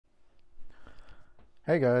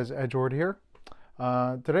Hey guys, Edward here.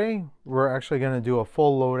 Today we're actually going to do a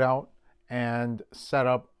full loadout and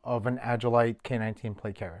setup of an Agilite K19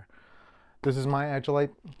 Plate Carrier. This is my Agilite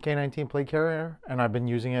K19 Plate Carrier and I've been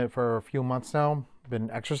using it for a few months now. Been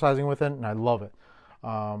exercising with it and I love it.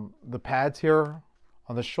 The pads here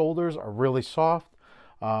on the shoulders are really soft.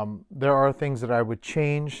 There are things that I would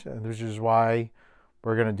change, which is why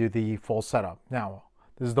we're going to do the full setup. Now,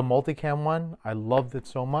 this is the multicam one. I loved it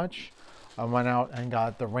so much. I went out and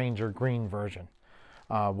got the Ranger green version.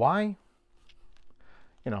 Why?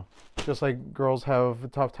 You know, just like girls have a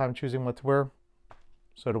tough time choosing what to wear,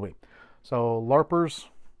 so do we. So LARPers,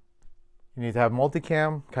 you need to have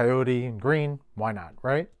multicam, coyote, and green. Why not,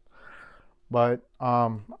 right? But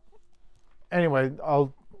anyway,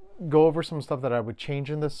 I'll go over some stuff that I would change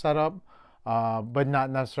in this setup, but not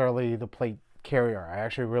necessarily the plate carrier. I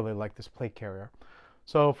actually really like this plate carrier.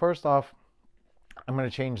 So first off, I'm going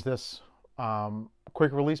to change this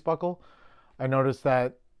quick release buckle. I noticed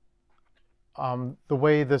that the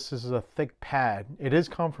way this is a thick pad, it is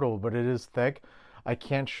comfortable, but it is thick. I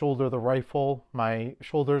can't shoulder the rifle. My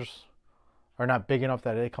shoulders are not big enough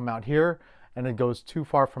that they come out here, and it goes too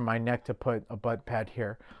far from my neck to put a butt pad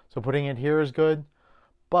here. So putting it here is good,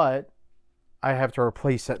 but I have to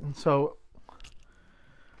replace it. So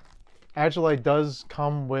Agilite does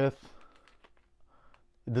come with,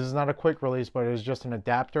 this is not a quick release, but it is just an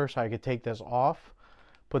adapter, so I could take this off,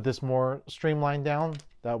 put this more streamlined down.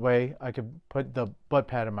 That way I could put the butt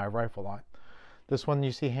pad in my rifle on. This one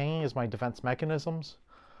you see hanging is my defense mechanisms.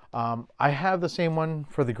 I have the same one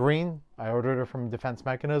for the green. I ordered it from Defense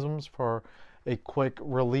Mechanisms for a quick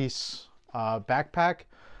release backpack.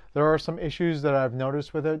 There are some issues that I've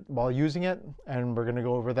noticed with it while using it, and we're going to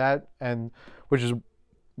go over that, and which is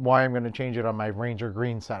why I'm going to change it on my Ranger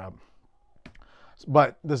green setup.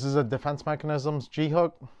 But this is a Defense Mechanisms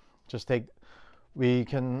G-hook. Just take,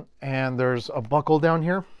 and there's a buckle down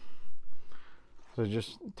here. So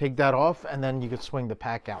just take that off and then you could swing the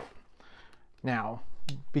pack out. Now,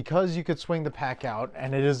 because you could swing the pack out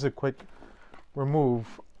and it is a quick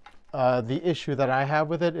remove, the issue that I have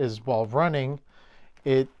with it is while running,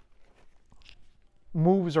 it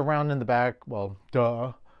moves around in the back, well,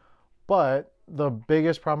 duh. But the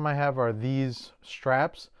biggest problem I have are these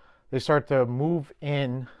straps. They start to move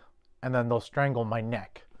in and then they'll strangle my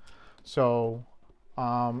neck. So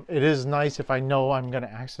it is nice if I know I'm going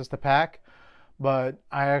to access the pack, but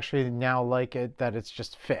I actually now like it that it's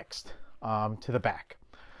just fixed to the back.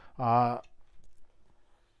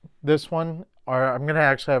 This one, I'm going to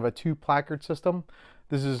actually have a 2 placard system.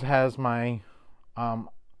 This has my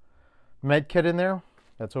med kit in there.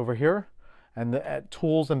 That's over here. And the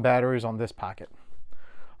tools and batteries on this pocket.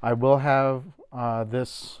 I will have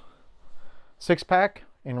this 6-pack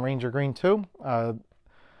in Ranger Green 2.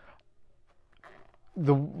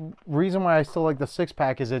 The reason why I still like the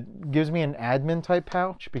 6-pack is it gives me an admin type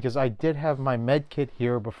pouch, because I did have my med kit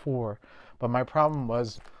here before, but my problem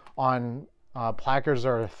was on placards that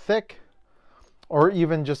are thick, or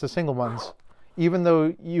even just the single ones, even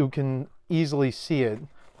though you can easily see it,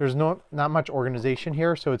 there's not much organization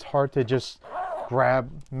here, so it's hard to just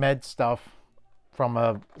grab med stuff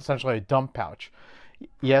from essentially a dump pouch.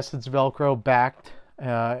 Yes, it's Velcro backed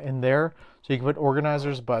in there, so you can put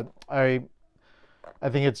organizers, but I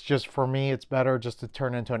think it's just, for me, it's better just to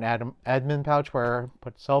turn into an admin pouch where I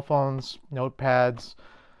put cell phones, notepads,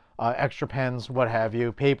 extra pens, what have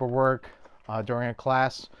you, paperwork during a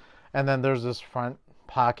class. And then there's this front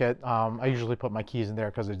pocket. I usually put my keys in there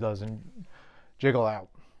because it doesn't jiggle out.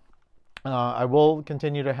 I will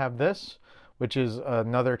continue to have this, which is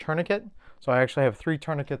another tourniquet. So I actually have 3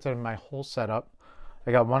 tourniquets in my whole setup.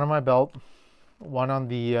 I got one on my belt, one on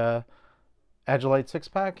the Agilite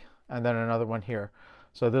 6-pack, and then another one here.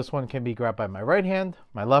 So this one can be grabbed by my right hand,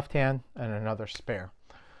 my left hand, and another spare.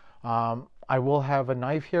 I will have a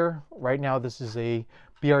knife here. Right now this is a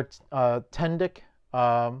Tendic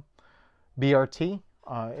BRT.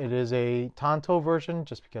 It is a Tonto version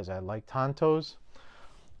just because I like Tontos.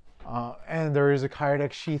 And there is a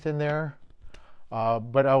Kydex sheath in there.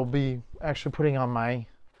 But I'll be actually putting on my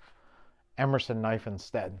Emerson knife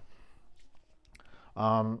instead.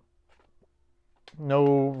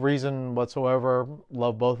 No reason whatsoever.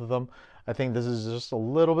 Love both of them. I think this is just a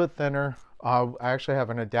little bit thinner. I actually have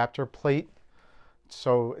an adapter plate,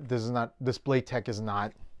 so this Blade Tech is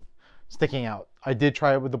not sticking out. I did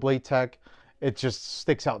try it with the Blade Tech. It just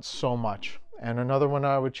sticks out so much. And another one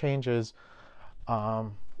I would change is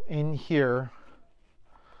in here,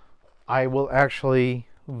 I will actually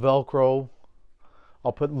Velcro.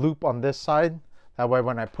 I'll put loop on this side. That way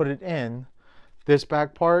when I put it in, this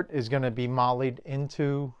back part is going to be mollied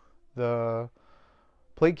into the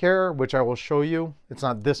plate carrier, which I will show you. It's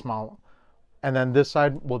not this model. And then this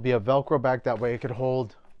side will be a Velcro back. That way it could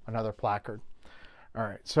hold another placard. All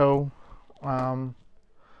right, so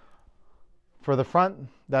for the front,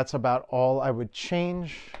 that's about all I would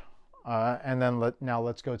change. And then now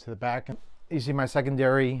let's go to the back. You see my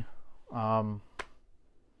secondary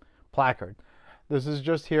placard. This is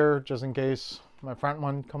just here, just in case my front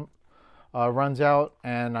one runs out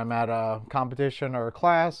and I'm at a competition or a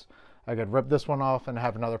class. I could rip this one off and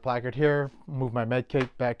have another placard here, move my med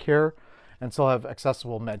kit back here, and still have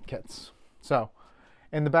accessible med kits. So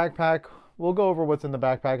in the backpack, we'll go over what's in the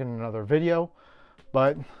backpack in another video,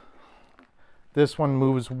 but this one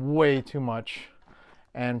moves way too much.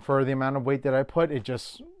 And for the amount of weight that I put, it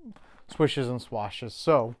just swishes and swashes.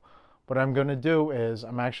 So what I'm gonna do is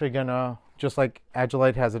I'm actually gonna, just like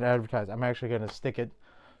Agilite has it advertised, I'm actually gonna stick it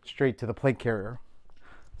straight to the plate carrier.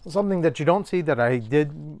 Something that you don't see that I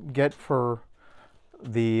did get for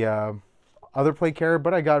the other plate carrier,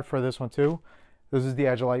 but I got for this one too. This is the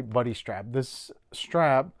Agilite Buddy Strap. This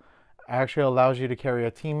strap actually allows you to carry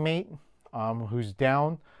a teammate who's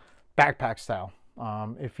down, backpack style.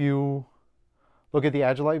 If you look at the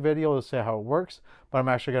Agilite video, you'll see how it works, but I'm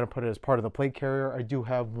actually going to put it as part of the plate carrier. I do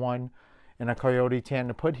have one in a coyote tan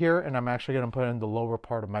to put here, and I'm actually going to put it in the lower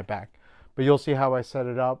part of my back. But you'll see how I set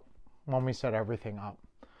it up when we set everything up.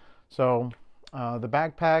 So the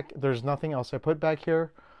backpack, there's nothing else I put back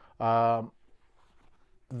here.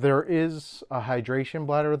 There is a hydration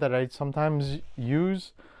bladder that I sometimes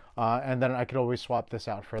use, and then I could always swap this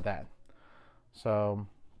out for that. So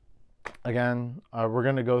again, we're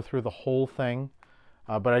going to go through the whole thing,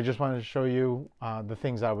 but I just wanted to show you the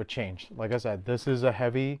things I would change. Like I said, this is a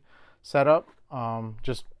heavy setup.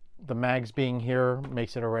 Just the mags being here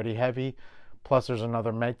makes it already heavy. Plus there's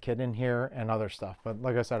another med kit in here and other stuff. But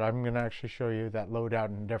like I said, I'm going to actually show you that loadout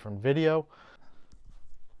in a different video.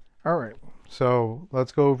 All right, so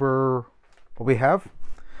let's go over what we have.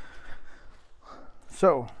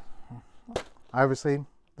 So obviously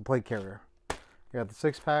the plate carrier. You got the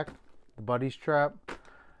 6-pack, the Buddy Strap,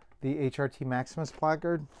 the HRT Maximus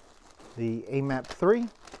placard, the AMAP 3.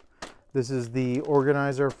 This is the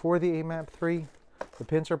organizer for the AMAP 3, the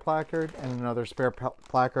pincer placard, and another spare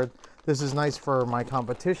placard. This is nice for my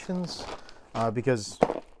competitions because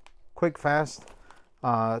quick, fast,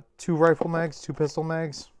 2 rifle mags, 2 pistol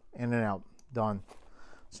mags, in and out, done.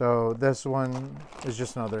 So this one is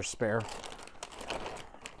just another spare.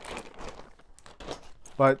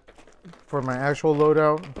 But for my actual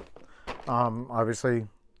loadout, obviously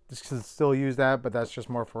this can still use that, but that's just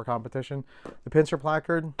more for competition. The pincer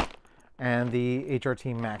placard and the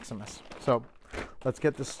HRT Maximus. So let's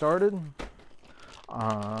get this started.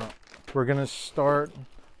 We're gonna start,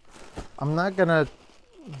 I'm not gonna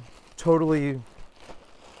totally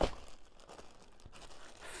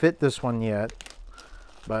fit this one yet,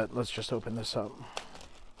 but let's just open this up.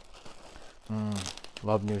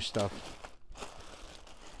 Love new stuff.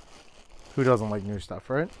 Who doesn't like new stuff,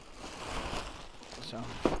 right? So,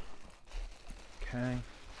 okay.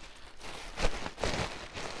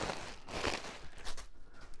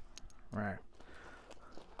 Right.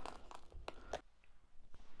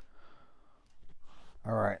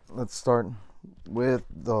 All right, let's start with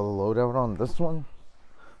the loadout on this one.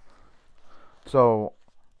 So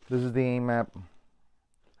this is the AMAP.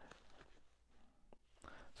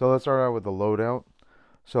 So let's start out with the loadout.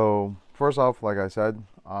 So first off, like I said,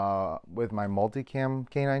 with my multicam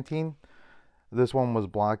K19, this one was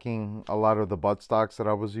blocking a lot of the buttstocks that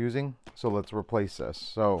I was using. So let's replace this.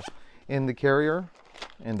 So in the carrier,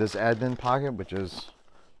 in this admin pocket, which is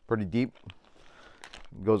pretty deep,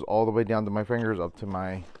 goes all the way down to my fingers, up to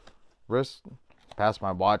my wrist, past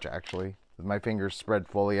my watch actually, with my fingers spread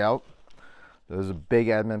fully out. There's a big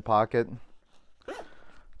admin pocket.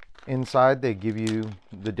 Inside they give you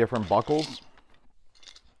the different buckles.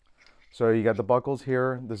 So you got the buckles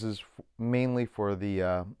here. This is mainly for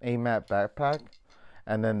the AMAP backpack.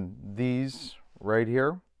 And then these right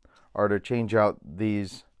here are to change out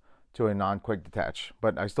these to a non-quick detach.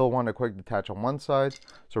 But I still want a quick detach on one side,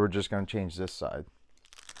 so we're just going to change this side.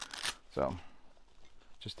 So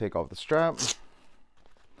just take off the strap. This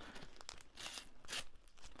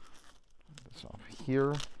off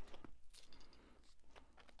here.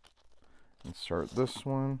 Insert this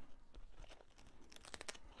one.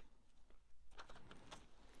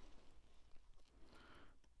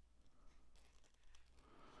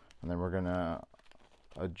 And then we're going to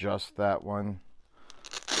adjust that one.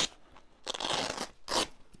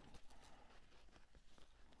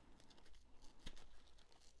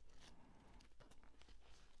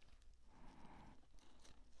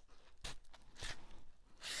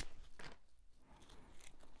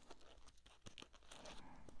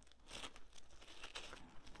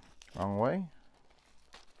 Wrong way.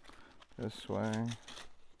 This way.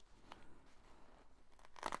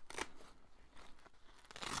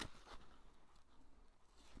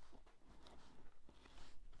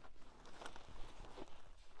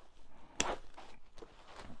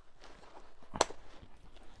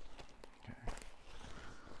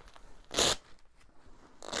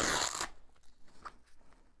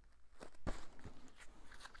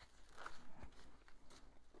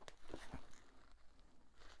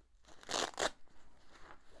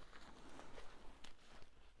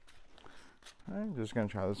 I'm just going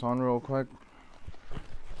to try this on real quick.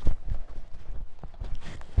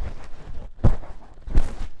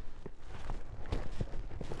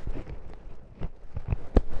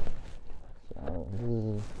 So,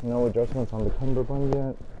 no adjustments on the cummerbund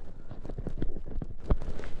yet.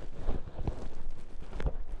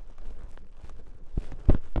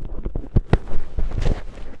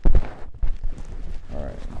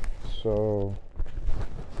 Alright, so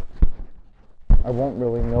I won't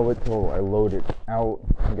really know it till I load it out.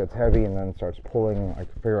 It gets heavy and then it starts pulling. I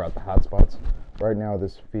can figure out the hot spots. Right now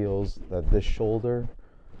this feels that this shoulder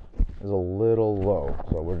is a little low,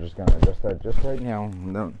 so we're just going to adjust that just right now,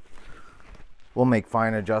 and then we'll make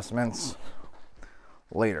fine adjustments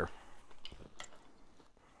later,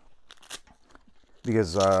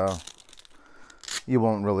 because you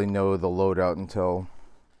won't really know the loadout until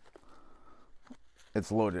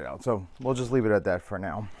it's loaded out. So we'll just leave it at that for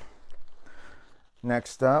now.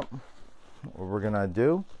 Next up, what we're gonna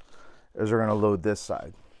do is we're gonna load this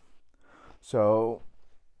side. So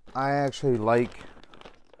I actually like,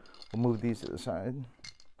 we'll move these to the side.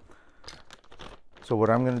 So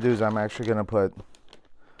what I'm gonna do is I'm actually gonna put,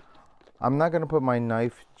 I'm not gonna put my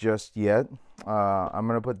knife just yet. I'm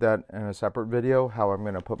gonna put that in a separate video, how I'm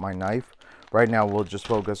gonna put my knife. Right now we'll just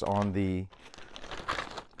focus on the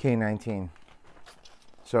K19.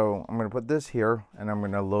 So I'm gonna put this here and I'm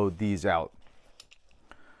gonna load these out.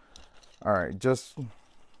 All right, just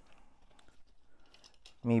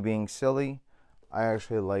me being silly, I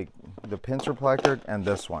actually like the pincer placard and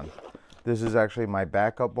this one. This is actually my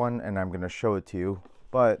backup one and I'm going to show it to you.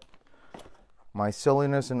 But my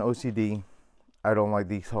silliness and OCD, I don't like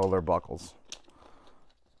these color buckles.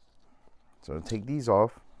 So take these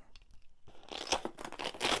off.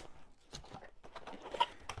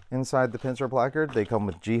 Inside the pincer placard, they come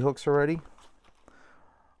with G-hooks already.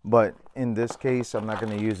 But in this case, I'm not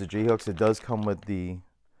going to use the G-hooks. It does come with the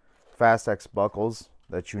Fast X buckles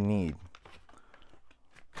that you need.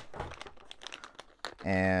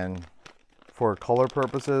 And for color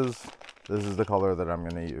purposes, this is the color that I'm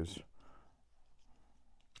going to use.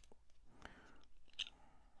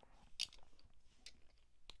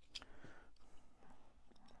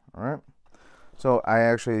 All right. So I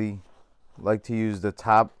actually like to use the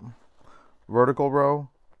top vertical row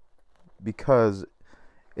because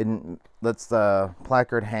it lets the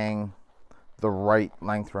placard hang the right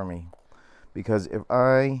length for me. Because if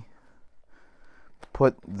I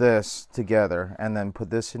put this together and then put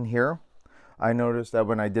this in here, I noticed that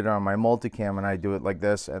when I did it on my multicam and I do it like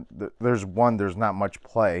this, and there's not much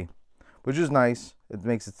play, which is nice. It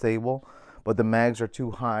makes it stable, but the mags are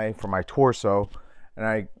too high for my torso, and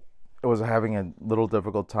I was having a little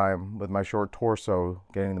difficult time with my short torso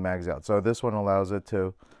getting the mags out. So this one allows it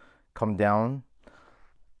to come down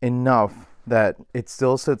enough that it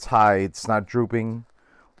still sits high. It's not drooping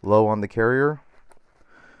low on the carrier,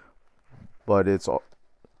 but it's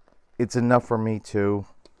enough for me to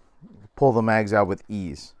pull the mags out with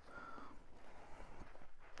ease.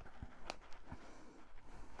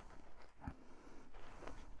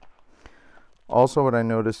 Also, what I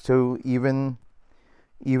noticed too, even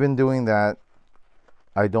doing that,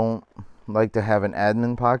 I don't like to have an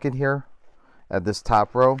admin pocket here at this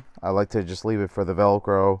top row. I like to just leave it for the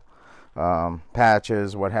Velcro,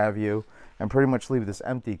 patches, what have you, and pretty much leave this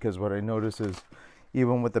empty, because what I notice is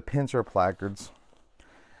even with the pincer placards,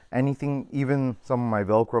 anything, even some of my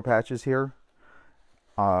Velcro patches here,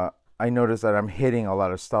 I notice that I'm hitting a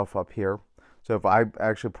lot of stuff up here. So if I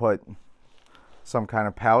actually put some kind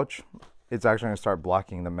of pouch, it's actually going to start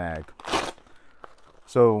blocking the mag.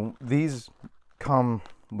 So these come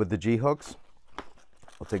with the G-hooks.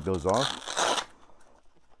 I'll take those off.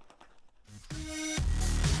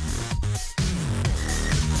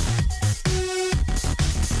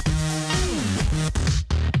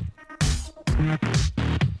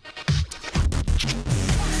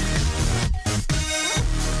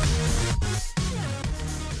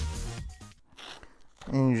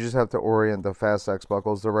 And you just have to orient the Fast X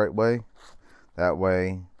buckles the right way. That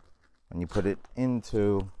way, when you put it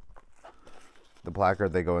into the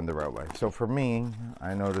placard, they go in the right way. So for me,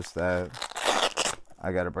 I noticed that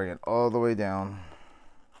I got to bring it all the way down.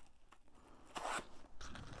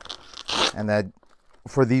 And that,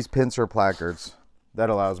 for these pincer placards, that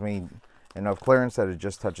allows me enough clearance that it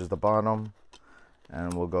just touches the bottom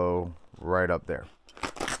and will go right up there.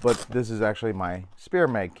 But this is actually my spare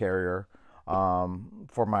mag carrier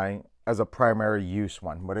for my, as a primary use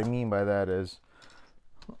one. What I mean by that is,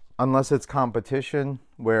 unless it's competition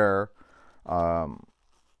where,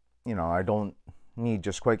 you know, I don't need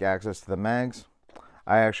just quick access to the mags,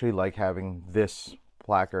 I actually like having this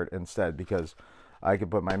placard instead, because I can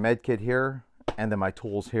put my med kit here and then my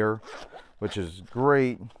tools here, which is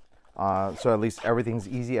great. So at least everything's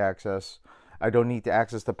easy access. I don't need to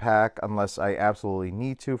access the pack unless I absolutely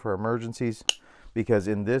need to for emergencies, because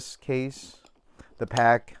in this case, the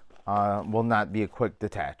pack will not be a quick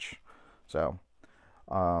detach. So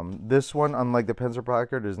this one, unlike the pincer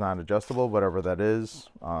placard, is not adjustable. Whatever that is,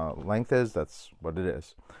 length is, that's what it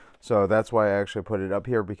is. So that's why I actually put it up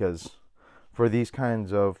here, because for these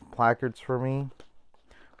kinds of placards for me,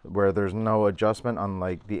 where there's no adjustment,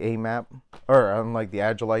 unlike the AMAP, or unlike the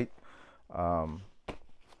Agilite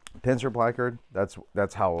pincer placard,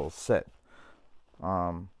 that's how it'll sit.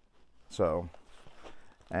 So,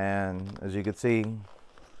 and as you can see,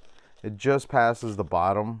 it just passes the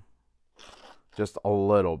bottom just a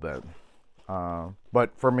little bit.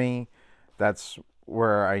 But for me, that's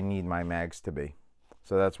where I need my mags to be.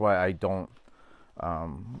 So that's why I don't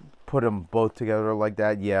put them both together like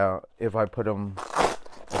that. Yeah, if I put them,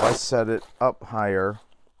 if I set it up higher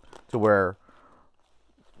to where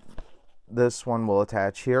this one will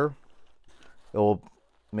attach here, it will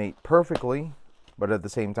mate perfectly, but at the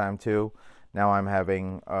same time too, now I'm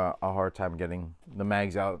having a hard time getting the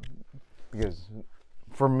mags out, because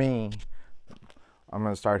for me, I'm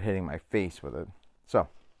going to start hitting my face with it. So,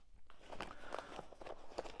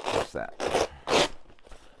 that's that.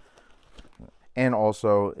 And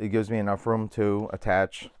also, it gives me enough room to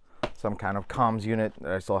attach some kind of comms unit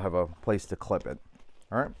that I still have a place to clip it.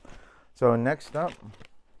 All right. So next up,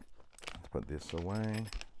 let's put this away.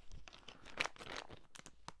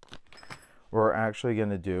 We're actually going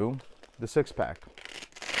to do the 6-pack.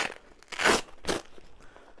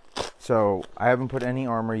 So I haven't put any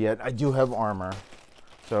armor yet. I do have armor.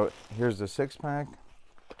 So here's the 6-pack.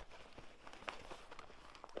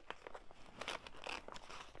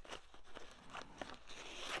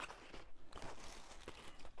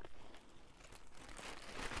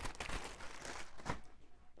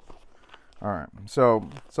 All right, so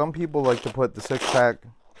some people like to put the 6-pack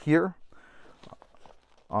here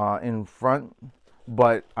in front,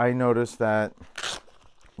 but I noticed that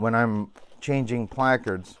when I'm changing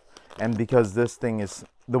placards, and because this thing is,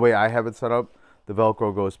 the way I have it set up, the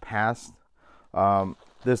Velcro goes past,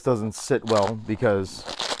 this doesn't sit well, because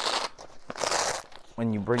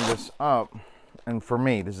when you bring this up, and for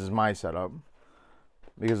me, this is my setup,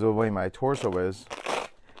 because of the way my torso is,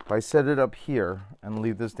 if I set it up here and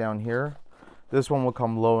leave this down here, this one will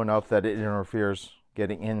come low enough that it interferes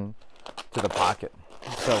getting in to the pocket.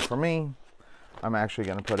 So for me, I'm actually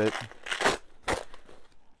going to put it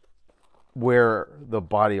where the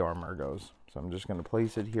body armor goes. So I'm just going to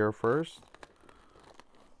place it here first.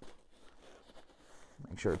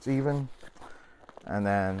 Make sure it's even. And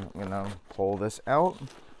then I'm going to pull this out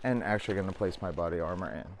and actually going to place my body armor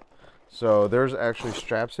in. So there's actually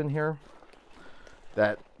straps in here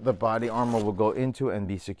that the body armor will go into and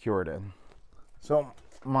be secured in. So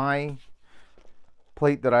my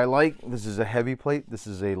plate that I like, this is a heavy plate. This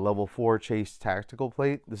is a level 4 HCC Tactical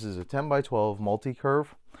plate. This is a 10x12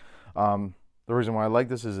 multi-curve. The reason why I like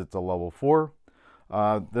this is it's a level 4.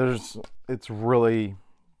 It's really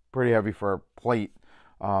pretty heavy for a plate.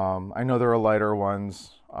 I know there are lighter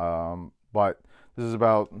ones, but this is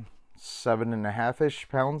about 7.5-ish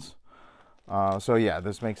pounds. So yeah,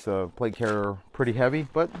 this makes the plate carrier pretty heavy,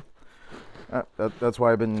 but that's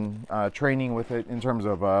why I've been training with it, in terms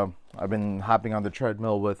of I've been hopping on the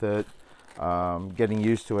treadmill with it, getting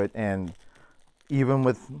used to it. And even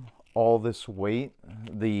with all this weight,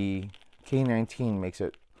 the K19 makes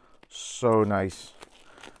it so nice,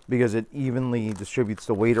 because it evenly distributes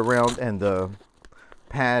the weight around, and the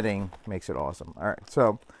padding makes it awesome. All right,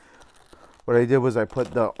 so what I did was I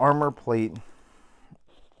put the armor plate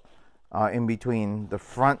in between the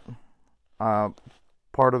front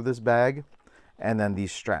part of this bag and then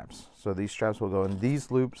these straps. So these straps will go in these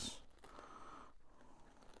loops.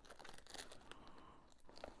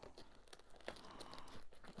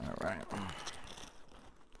 All right.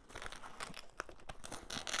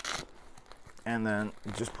 And then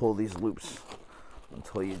you just pull these loops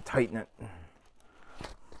until you tighten it.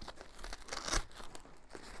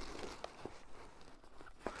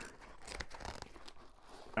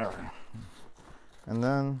 and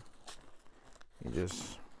then you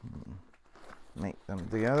just make them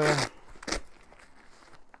together.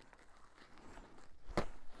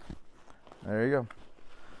 There you go.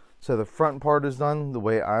 So the front part is done the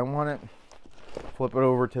way I want it. Flip it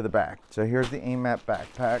over to the back. So here's the AMAT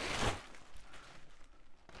backpack.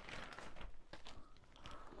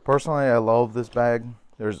 Personally, I love this bag.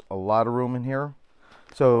 There's a lot of room in here.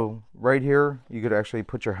 So right here, you could actually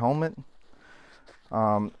put your helmet.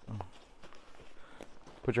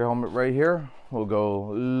 Put your helmet right here. We'll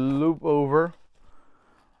go loop over,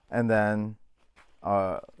 and then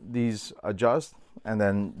these adjust, and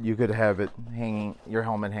then you could have it hanging, your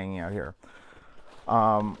helmet hanging out here.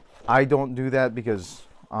 I don't do that because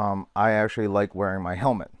I actually like wearing my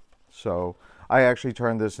helmet. So I actually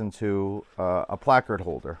turned this into a placard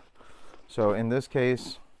holder. So in this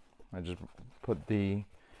case, I just put the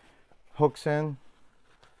hooks in.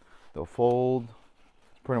 They'll fold.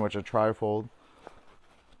 It's pretty much a tri-fold.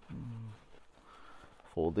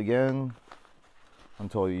 Fold again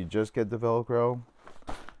until you just get the Velcro,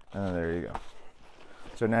 and then there you go.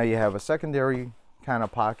 So now you have a secondary kind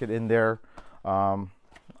of pocket in there.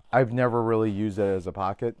 I've never really used it as a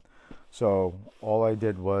pocket, so all I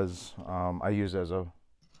did was I used it as a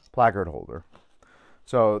placard holder.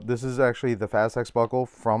 So this is actually the Fast-X buckle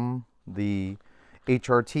from the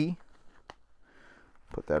HRT.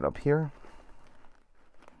 Put that up here.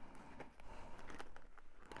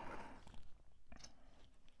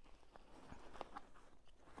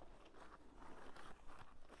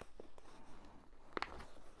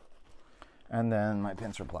 And then my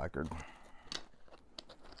pincer placard.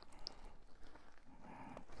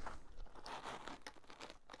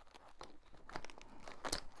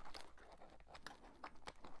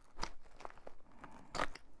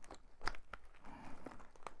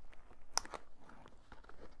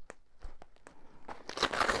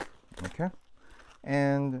 Okay,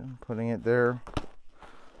 and putting it there.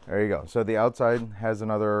 There you go. So the outside has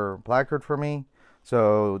another placard for me.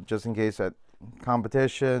 So just in case at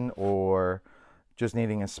competition or just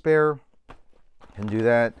needing a spare, can do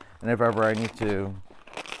that. And if ever I need to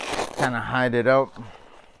kind of hide it out,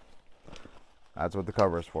 that's what the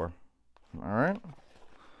cover is for. All right.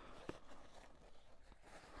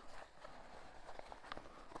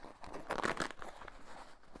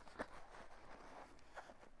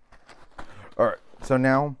 All right, so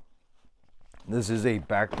now this is a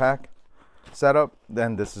backpack setup.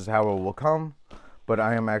 Then this is how it will come, but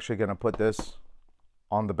I am actually going to put this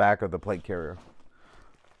on the back of the plate carrier.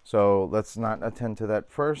 So let's not attend to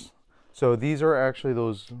that first. So these are actually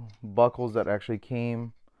those buckles that actually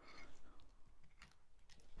came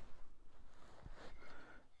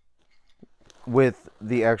with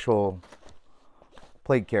the actual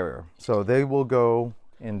plate carrier. So they will go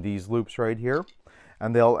in these loops right here,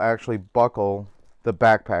 and they'll actually buckle the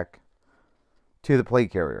backpack to the plate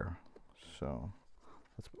carrier. So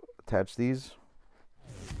let's attach these.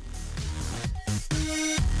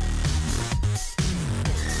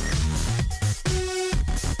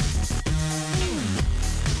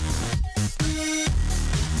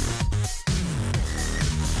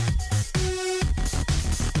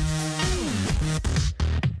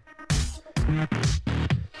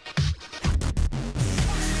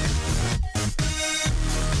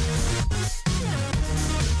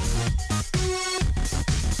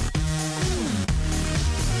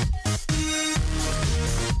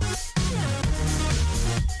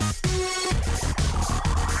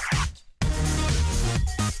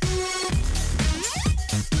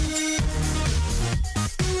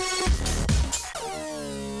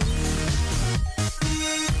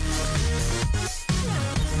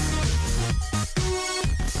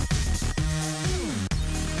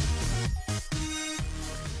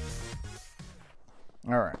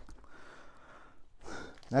 All right.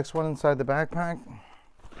 Next one inside the backpack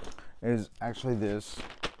is actually this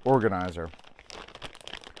organizer.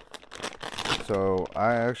 So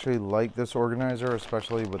I actually like this organizer,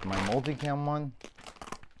 especially with my multicam one.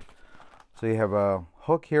 So you have a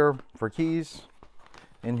hook here for keys.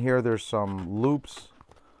 In here there's some loops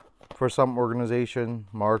for some organization,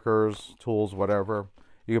 markers, tools, whatever.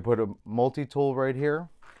 You can put a multi-tool right here.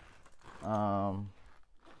 I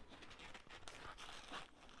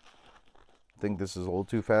think this is a little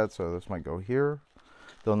too fat, so this might go here.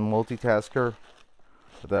 The multitasker,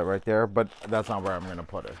 put that right there, but that's not where I'm going to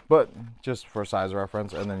put it. But just for size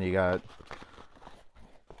reference, and then you got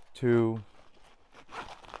two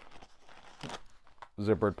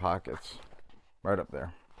zippered pockets right up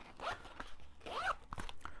there.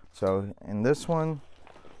 So in this one,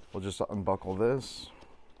 we'll just unbuckle this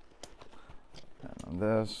and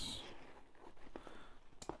this.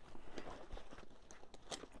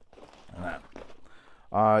 And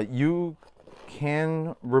that. You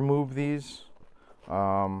can remove these.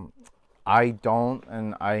 I don't,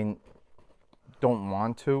 and I don't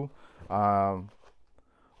want to.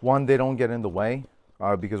 One, they don't get in the way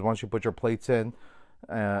because once you put your plates in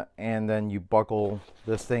and then you buckle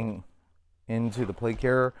this thing into the plate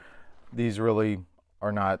carrier, these really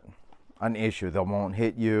are not an issue. They won't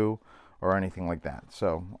hit you or anything like that.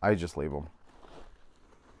 So I just leave them.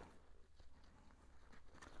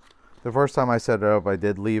 The first time I set it up, I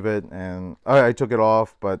did leave it, and I took it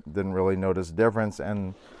off, but didn't really notice a difference.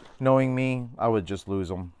 And knowing me, I would just lose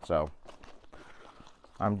them. So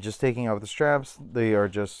I'm just taking out the straps. They are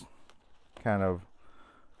just kind of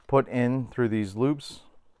put in through these loops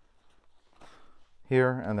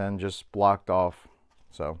here and then just blocked off.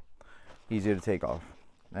 So easy to take off.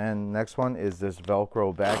 And next one is this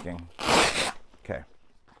Velcro backing. Okay.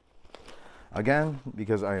 Again,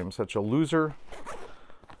 because I am such a loser,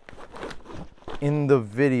 in the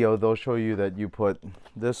video they'll show you that you put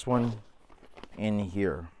this one in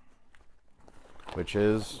here, which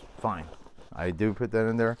is fine. I do put that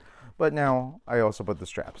in there, but now I also put the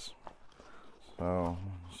straps. So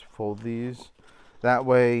just fold these that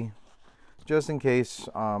way, just in case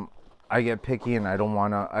I get picky and I don't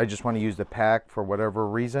want to, I just want to use the pack for whatever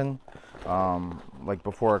reason. Like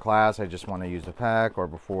before a class, I just want to use the pack, or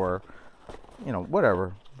before, you know,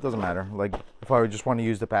 whatever, doesn't matter. Like if I would just want to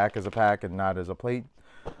use the pack as a pack and not as a plate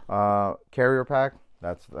carrier pack,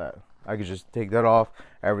 that's that. I could just take that off.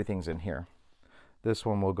 Everything's in here. This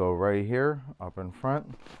one will go right here up in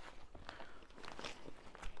front,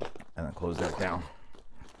 and then close that down.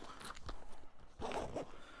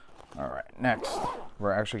 All right, next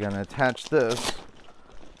we're actually going to attach this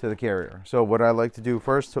to the carrier. So what I like to do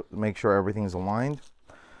first to make sure everything's aligned,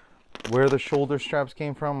 where the shoulder straps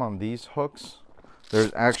came from on these hooks,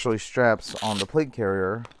 there's actually straps on the plate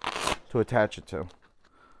carrier to attach it to.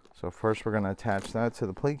 So first we're going to attach that to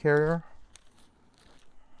the plate carrier.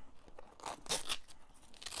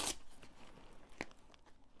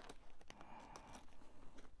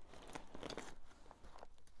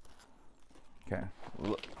 Okay,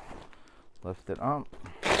 lift it up,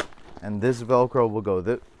 and this Velcro will go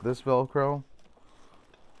this Velcro,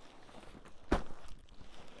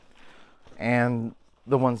 and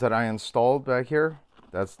the ones that I installed back here,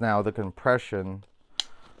 that's now the compression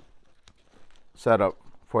setup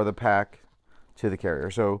for the pack to the carrier.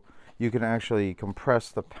 So you can actually compress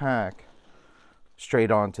the pack straight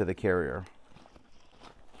onto the carrier,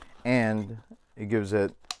 and it gives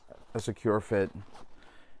it a secure fit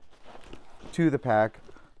to the pack,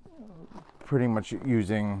 pretty much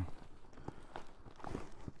using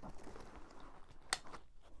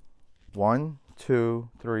 1, 2,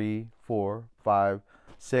 3, 4, 5,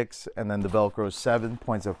 6, and then the Velcro 7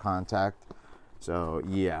 points of contact. So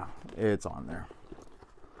yeah, it's on there.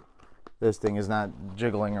 This thing is not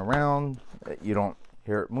jiggling around. You don't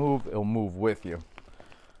hear it move. It'll move with you.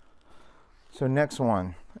 So next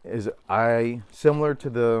one is, similar to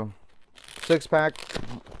the 6-pack,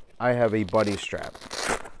 I have a buddy strap.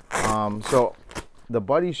 So the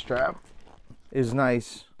buddy strap is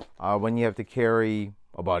nice when you have to carry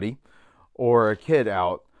a buddy or a kid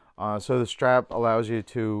out. So the strap allows you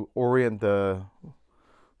to orient the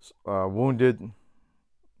wounded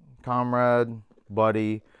comrade,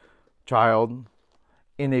 buddy, child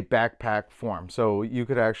in a backpack form. So you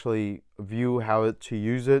could actually view how to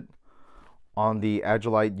use it on the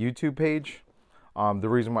Agilite YouTube page. The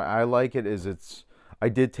reason why I like it is I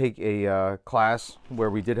did take a class where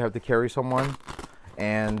we did have to carry someone,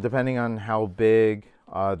 and depending on how big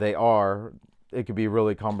they are, it could be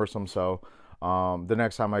really cumbersome. So the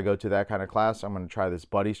next time I go to that kind of class, I'm going to try this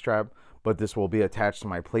buddy strap, but this will be attached to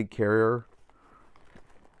my plate carrier.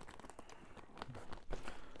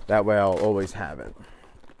 That way I'll always have it,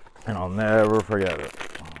 and I'll never forget it.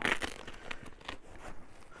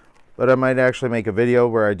 But I might actually make a video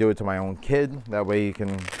where I do it to my own kid. That way you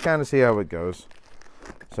can kind of see how it goes.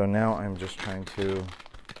 So now I'm just trying to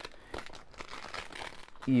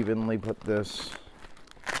evenly put this,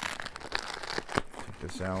 take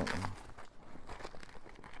this out.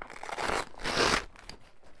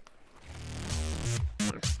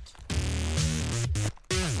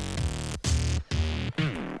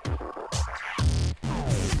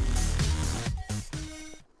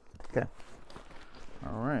 Okay.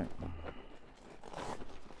 All right.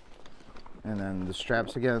 And then the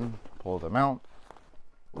straps again, pull them out.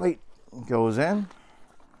 Plate goes in.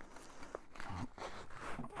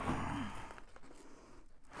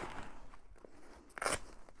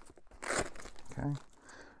 Okay.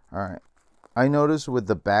 All right. I noticed with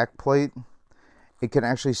the back plate, it can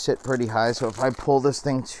actually sit pretty high. So if I pull this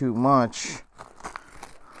thing too much,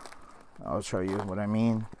 I'll show you what I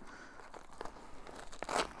mean.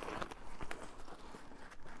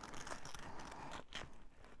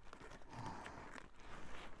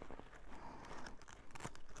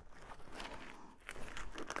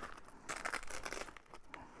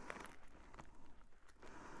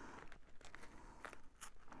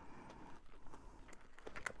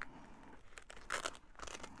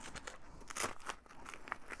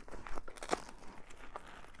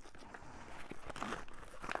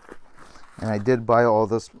 And I did buy all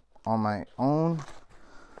this on my own.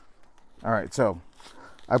 All right, so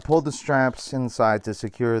I pulled the straps inside to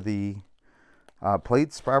secure the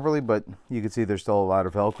plates properly, but you can see there's still a lot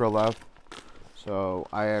of Velcro left. So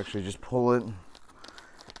I actually just pull it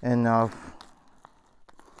enough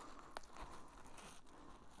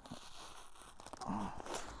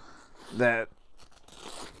that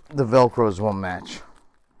the Velcros will match.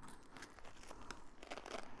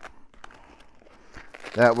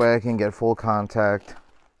 That way I can get full contact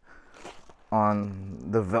on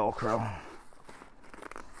the Velcro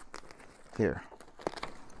here.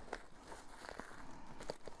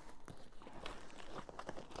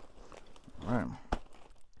 All right.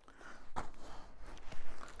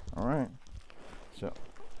 All right. So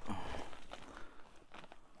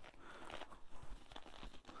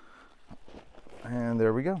and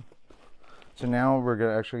there we go. So now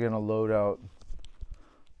we're actually going to load out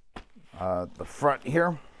the front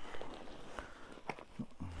here.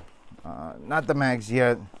 Not the mags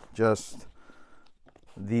yet, just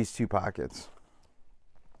these two pockets.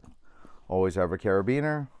 Always have a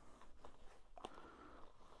carabiner,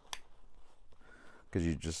 because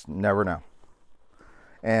you just never know.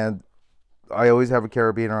 And I always have a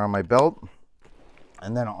carabiner on my belt,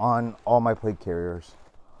 and then on all my plate carriers.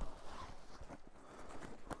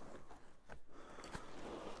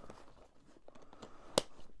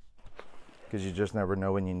 Because you just never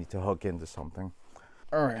know when you need to hook into something.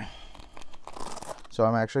 All right. So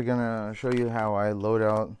I'm actually gonna show you how I load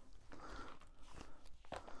out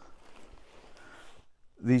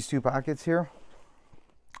these two pockets here.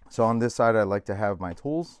 So on this side, I like to have my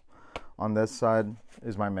tools. On this side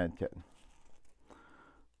is my med kit.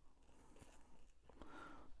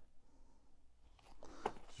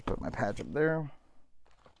 Just put my patch up there.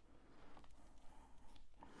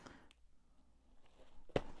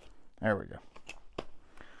 There we go.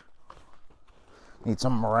 Need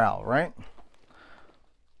some morale, right?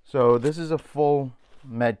 So this is a full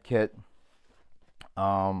med kit.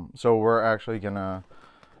 So we're actually gonna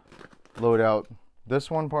load out this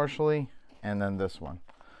one partially, and then this one.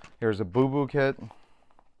 Here's a boo-boo kit.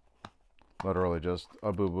 Literally just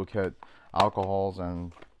a boo-boo kit. Alcohols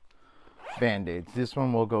and Band-Aids. This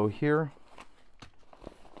one will go here,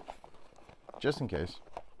 just in case,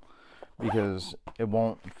 because it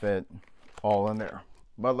won't fit all in there.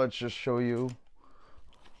 But let's just show you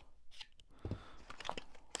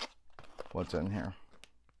what's in here.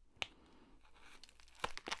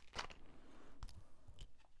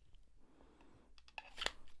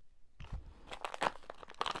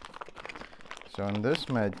 So in this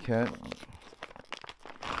med kit,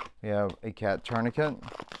 we have a cat tourniquet,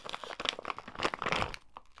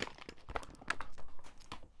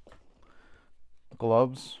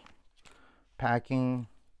 gloves, packing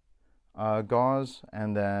gauze,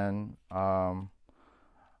 and then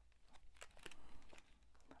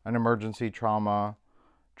an emergency trauma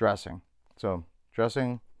dressing. So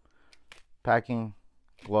dressing, packing,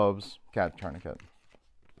 gloves, cat tourniquet.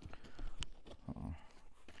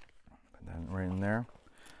 Put that right in there.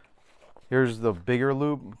 Here's the bigger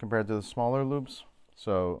loop compared to the smaller loops.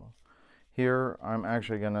 So here I'm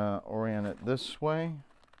actually gonna orient it this way.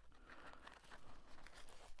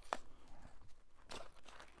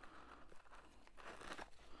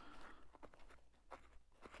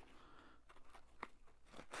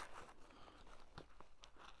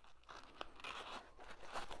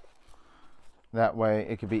 That way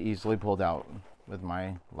it could be easily pulled out with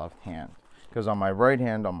my left hand. Because on my right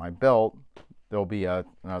hand, on my belt, there'll be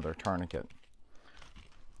another tourniquet.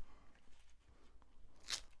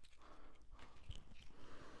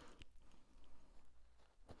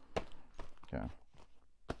 Okay.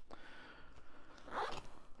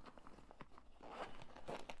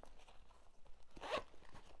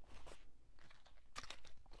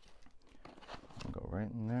 I'll go right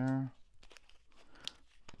in there.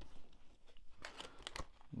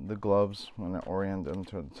 The gloves, I'm going to orient them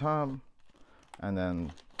to the top, and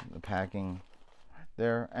then the packing right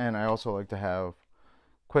there. And I also like to have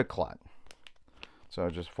quick clot, so I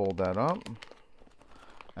just fold that up,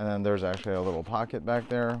 and then there's actually a little pocket back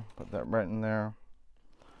there. Put that right in there.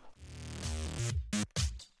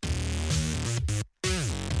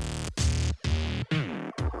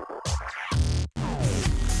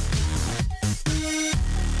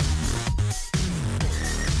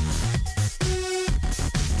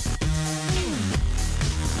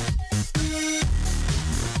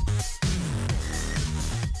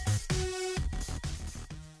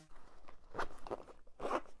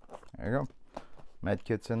 There you go. Med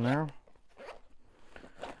kit's in there.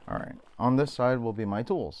 All right, on this side will be my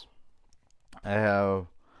tools. I have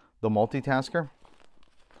the multitasker.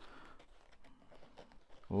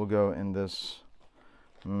 We'll go in this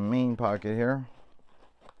main pocket here.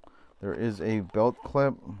 There is a belt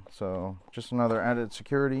clip, so just another added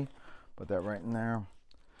security. Put that right in there.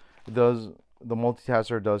 The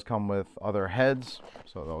multitasker does come with other heads,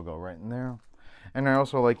 so they'll go right in there. And I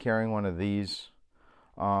also like carrying one of these.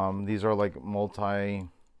 These are like multi-size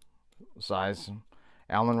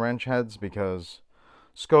Allen wrench heads, because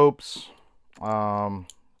scopes,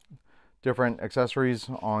 different accessories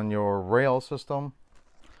on your rail system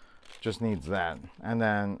just needs that. And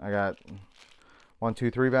then I got 1,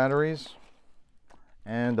 2, 3 batteries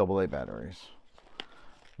and AA batteries.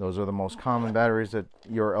 Those are the most common batteries that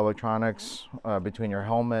your electronics between your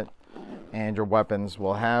helmet and your weapons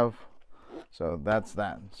will have. So that's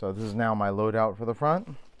that. So this is now my loadout for the front.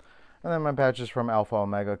 And then my patches from Alpha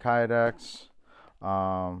Omega Kydex.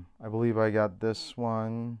 I believe I got this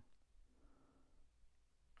one.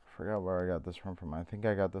 I forgot where I got this one from. I think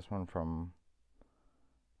I got this one from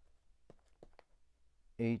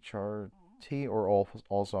HRT or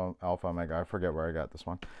also Alpha Omega. I forget where I got this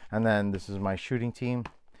one. And then this is my shooting team,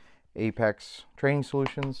 Apex Training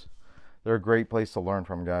Solutions. They're a great place to learn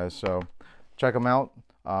from, guys. So check them out.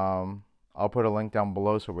 I'll put a link down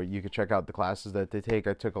below so where you can check out the classes that they take.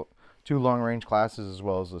 I took 2 long-range classes as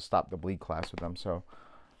well as a Stop the Bleed class with them. So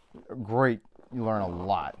great. You learn a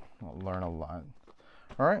lot. Learn a lot.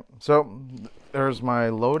 All right. So there's my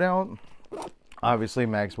loadout. Obviously,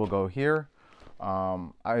 mags will go here.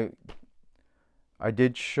 I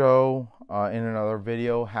did show in another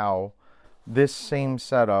video how this same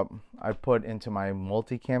setup I put into my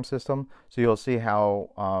multicam system. So you'll see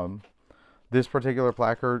how this particular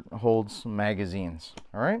placard holds magazines.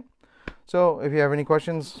 All right. So if you have any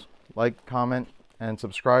questions, like, comment, and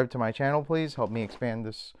subscribe to my channel, please. Help me expand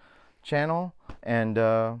this channel. And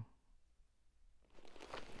God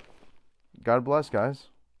bless, guys.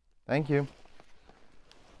 Thank you.